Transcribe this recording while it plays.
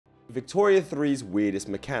Victoria 3's weirdest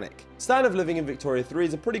mechanic. Standard of living in Victoria 3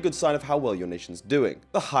 is a pretty good sign of how well your nation's doing.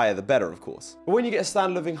 The higher the better, of course. But when you get a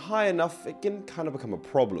standard of living high enough, it can kind of become a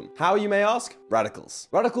problem. How, you may ask? Radicals.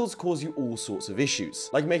 Radicals cause you all sorts of issues,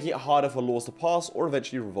 like making it harder for laws to pass or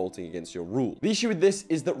eventually revolting against your rule. The issue with this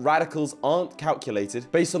is that radicals aren't calculated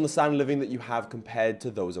based on the standard of living that you have compared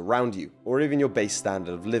to those around you, or even your base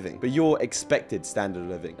standard of living, but your expected standard of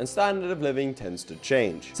living. And standard of living tends to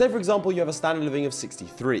change. Say for example, you have a standard of living of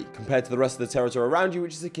 63, compared to the rest of the territory around you,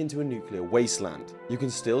 which is akin to a nuclear wasteland. You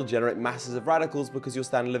can still generate masses of radicals because your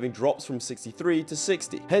standard of living drops from 63 to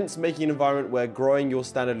 60, hence making an environment where growing your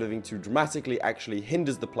standard of living too dramatically actually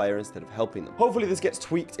hinders the player instead of helping them. Hopefully this gets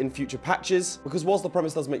tweaked in future patches, because whilst the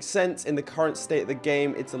premise does make sense, in the current state of the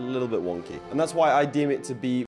game, it's a little bit wonky. And that's why I deem it to be